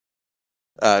and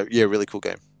really cool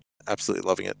game. Absolutely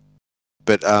loving it.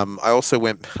 But I also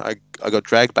I got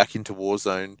dragged back into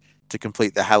Warzone to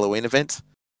complete the Halloween event.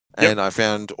 And I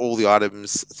found all the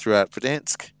items throughout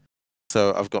Verdansk.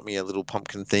 So I've got me a little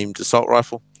pumpkin-themed assault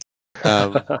rifle.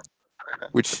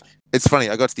 Which, it's funny,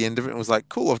 I got to the end of it and was like,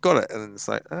 cool, I've got it. And then it's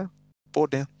like,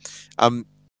 bored now.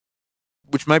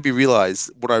 Which made me realise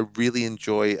what I really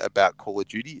enjoy about Call of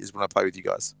Duty is when I play with you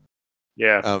guys.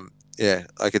 Yeah.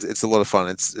 Like it's a lot of fun.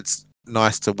 It's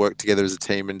nice to work together as a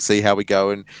team and see how we go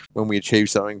and when we achieve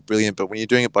something brilliant. But when you're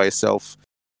doing it by yourself,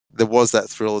 there was that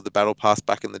thrill of the battle pass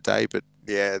back in the day, but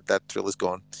yeah, that thrill is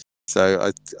gone.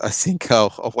 So I think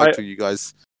I'll wait till you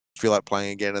guys feel like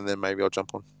playing again, and then maybe I'll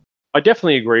jump on. I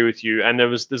definitely agree with you. And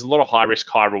there's a lot of high risk,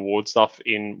 high reward stuff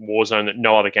in Warzone that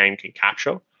no other game can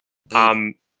capture.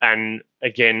 And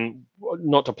again,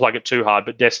 not to plug it too hard,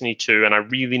 but Destiny 2, and I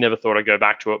really never thought I'd go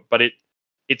back to it, but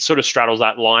it sort of straddles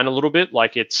that line a little bit.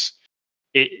 Like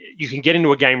you can get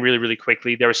into a game really, really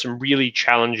quickly. There are some really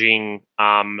challenging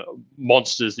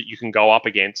monsters that you can go up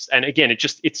against, and again,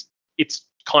 it's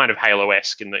kind of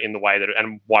Halo-esque in the way that,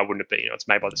 and why wouldn't it be? It's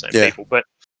made by the same people, but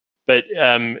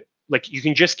like you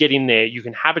can just get in there, you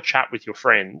can have a chat with your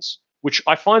friends, which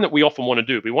I find that we often want to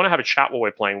do. We want to have a chat while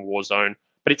we're playing Warzone,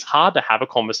 but it's hard to have a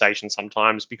conversation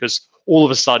sometimes because all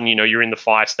of a sudden, you're in the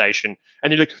fire station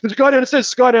and you're like, there's a guy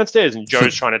downstairs, and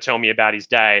Joe's trying to tell me about his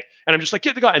day, and I'm just like,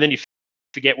 get the guy, and then you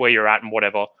forget where you're at and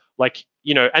whatever,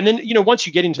 and then once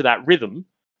you get into that rhythm,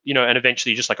 and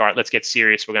eventually you're just like, all right, let's get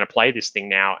serious, we're going to play this thing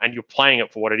now, and you're playing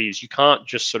it for what it is. You can't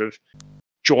just sort of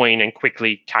join and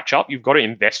quickly catch up. You've got to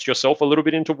invest yourself a little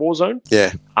bit into Warzone.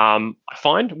 I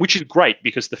find, which is great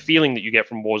because the feeling that you get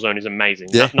from Warzone is amazing.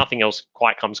 Nothing else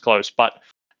quite comes close, but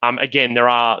again, there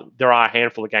are a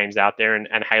handful of games out there,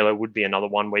 and Halo would be another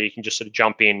one where you can just sort of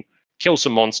jump in, kill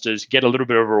some monsters, get a little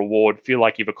bit of a reward, feel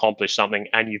like you've accomplished something,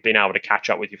 and you've been able to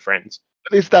catch up with your friends.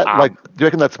 Is that do you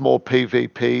reckon that's more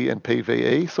PvP and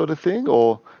PvE sort of thing,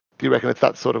 or do you reckon it's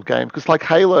that sort of game? Because like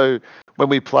Halo, when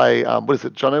we play, what is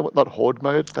it, Jono? Not Horde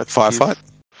mode? That's Firefight.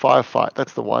 Firefight,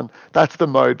 that's the one. That's the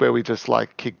mode where we just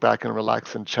like kick back and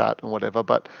relax and chat and whatever.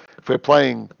 But if we're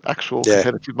playing actual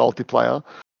competitive multiplayer,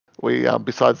 we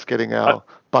besides getting our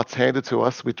butts handed to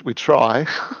us, we try.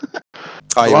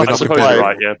 I suppose you're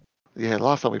right, yeah. Yeah,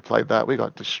 last time we played that, we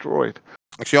got destroyed.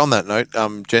 Actually, on that note,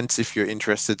 gents, if you're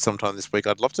interested sometime this week,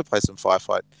 I'd love to play some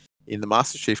Firefight in the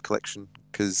Master Chief Collection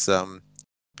because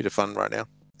bit of fun right now.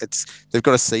 they've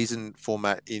got a season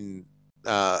format in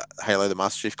Halo: The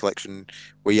Master Chief Collection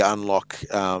where you unlock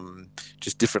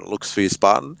just different looks for your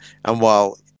Spartan, and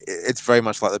while it's very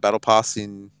much like the Battle Pass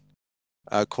in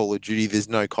Call of Duty, there's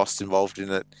no cost involved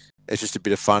in it. It's just a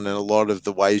bit of fun, and a lot of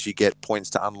the ways you get points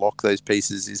to unlock those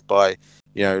pieces is by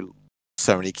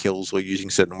so many kills or using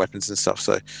certain weapons and stuff.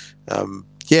 So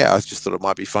I just thought it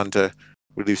might be fun to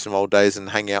relive some old days and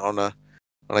hang out on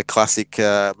a classic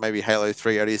maybe Halo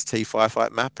 3 ODST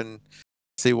firefight map and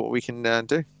see what we can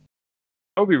do.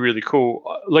 That would be really cool.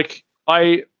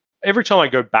 Every time I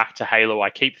go back to Halo, I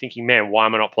keep thinking, man, why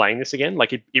am I not playing this again?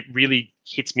 Like it really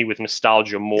hits me with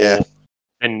nostalgia more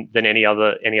than any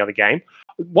other game.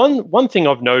 One thing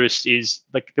I've noticed is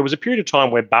like there was a period of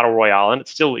time where Battle Royale, and it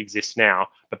still exists now,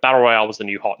 but Battle Royale was the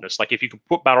new hotness. Like if you could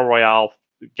put Battle Royale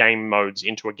game modes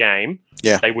into a game,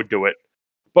 they would do it.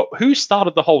 But who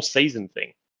started the whole season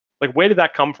thing? Like where did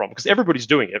that come from? Because everybody's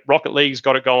doing it. Rocket League's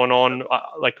got it going on.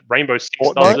 Like Rainbow Six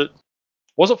does it.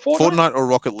 Was it Fortnite? Fortnite or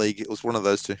Rocket League? It was one of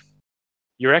those two.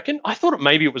 You reckon? I thought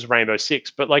maybe it was Rainbow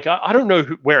Six, but like I don't know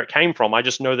where it came from. I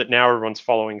just know that now everyone's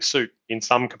following suit in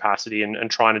some capacity and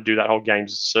trying to do that whole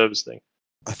games as a service thing.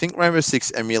 I think Rainbow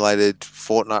Six emulated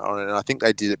Fortnite on it, and I think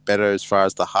they did it better as far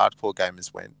as the hardcore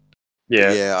gamers went.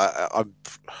 Yeah.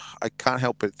 I can't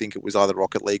help but think it was either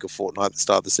Rocket League or Fortnite at the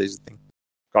start of the season thing.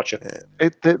 Gotcha. Yeah.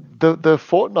 The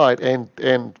Fortnite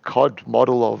and COD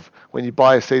model of when you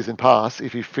buy a season pass,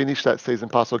 if you finish that season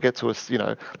pass or get to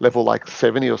a level like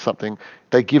 70 or something,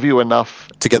 they give you enough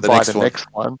to get the buy next the one. Next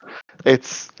one.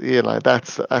 It's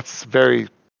that's very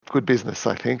good business,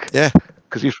 I think. Yeah.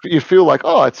 Because you feel like,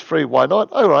 oh, it's free, why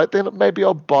not? All right, then maybe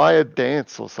I'll buy a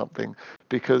dance or something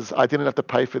because I didn't have to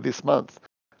pay for this month.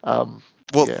 I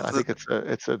think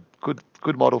it's a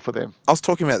good model for them. I was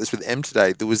talking about this with M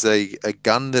today. There was a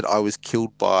gun that I was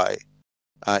killed by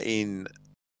in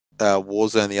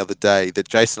Warzone the other day that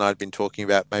Jason and I had been talking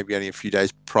about maybe only a few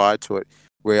days prior to it,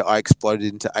 where I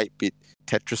exploded into 8-bit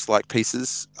Tetris-like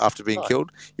pieces after being killed.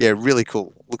 Yeah, really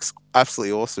cool. Looks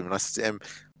absolutely awesome. And I said to M,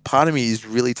 part of me is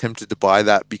really tempted to buy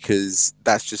that because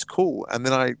that's just cool. And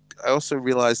then I also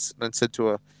realized and said to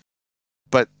her,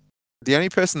 but the only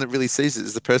person that really sees it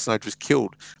is the person I just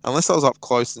killed. Unless I was up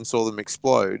close and saw them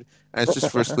explode, and it's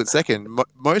just for a split second.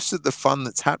 Most of the fun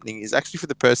that's happening is actually for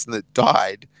the person that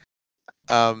died,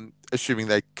 assuming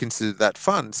they considered that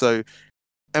fun. So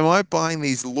am I buying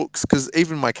these looks? Because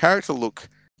even my character look,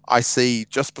 I see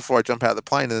just before I jump out of the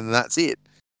plane, and then that's it.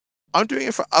 I'm doing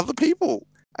it for other people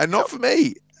and not for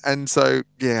me. And so,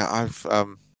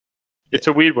 it's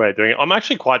a weird way of doing it. I'm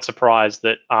actually quite surprised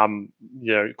that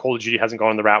Call of Duty hasn't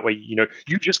gone the route where you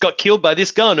just got killed by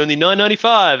this gun, only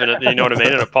 $9.95, and you know what I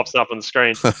mean, and it pops up on the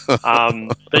screen.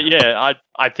 But yeah,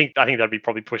 I think that'd be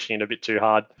probably pushing it a bit too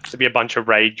hard. There'd be a bunch of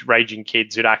raging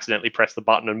kids who'd accidentally press the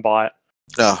button and buy it.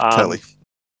 Oh, totally.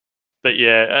 But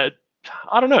yeah,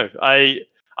 I don't know. I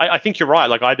think you're right.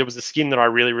 Like there was a skin that I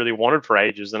really, really wanted for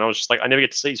ages, and I was just like, I never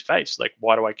get to see his face. Like,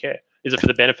 why do I care? Is it for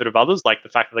the benefit of others, like the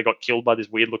fact that they got killed by this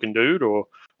weird-looking dude, or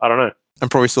I don't know?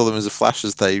 And probably saw them as a flash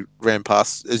as you ran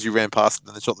past, and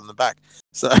then they shot them in the back.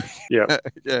 So yeah.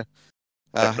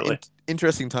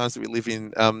 Interesting times that we live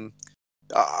in. I'm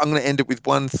going to end it with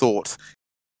one thought.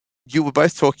 You were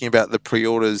both talking about the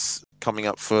pre-orders coming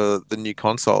up for the new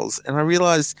consoles, and I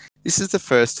realized this is the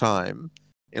first time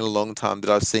in a long time that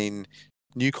I've seen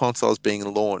new consoles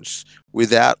being launched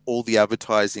without all the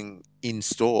advertising in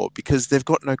store because they've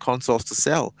got no consoles to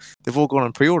sell. They've all gone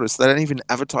on pre-order, so they don't even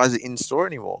advertise it in store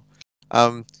anymore.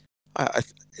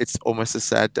 It's almost a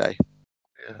sad day.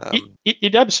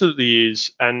 It absolutely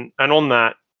is, and on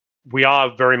that, we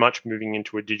are very much moving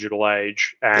into a digital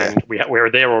age, and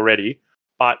we're there already.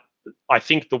 But I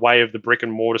think the way of the brick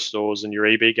and mortar stores and your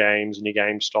EB Games and your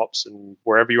GameStops and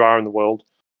wherever you are in the world,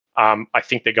 I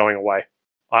think they're going away.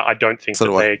 I don't think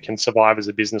they can survive as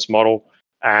a business model,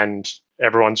 and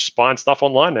everyone's just buying stuff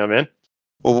online now, man.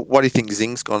 Well, why do you think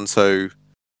Zing's gone so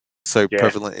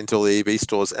prevalent into all the EB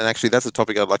stores? And actually, that's a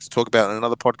topic I'd like to talk about in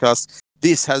another podcast.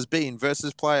 This has been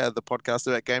Versus Player, the podcast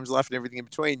about games, life, and everything in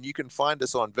between. You can find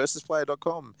us on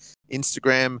versusplayer.com,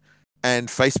 Instagram, and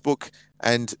Facebook.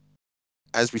 And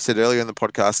as we said earlier in the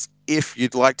podcast, if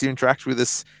you'd like to interact with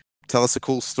us, tell us a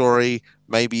cool story,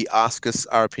 maybe ask us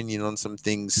our opinion on some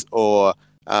things, or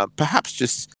perhaps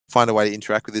just find a way to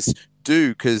interact with us,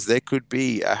 because there could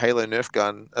be a Halo Nerf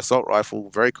gun, assault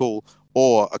rifle, very cool,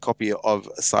 or a copy of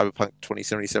Cyberpunk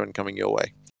 2077 coming your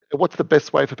way. What's the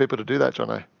best way for people to do that,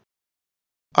 Jono?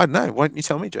 I don't know. Why don't you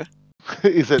tell me, Joe?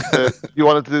 Is it you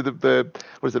wanted to do the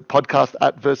what is it, podcast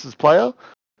at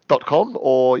versusplayer.com,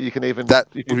 or you can even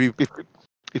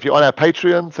if you're on our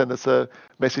Patreon, send us a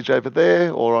message over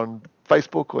there, or on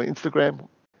Facebook or Instagram,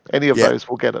 any of those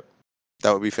will get it.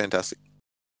 That would be fantastic.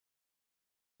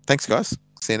 Thanks, guys.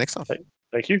 See you next time.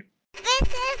 Thank you.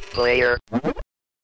 Player.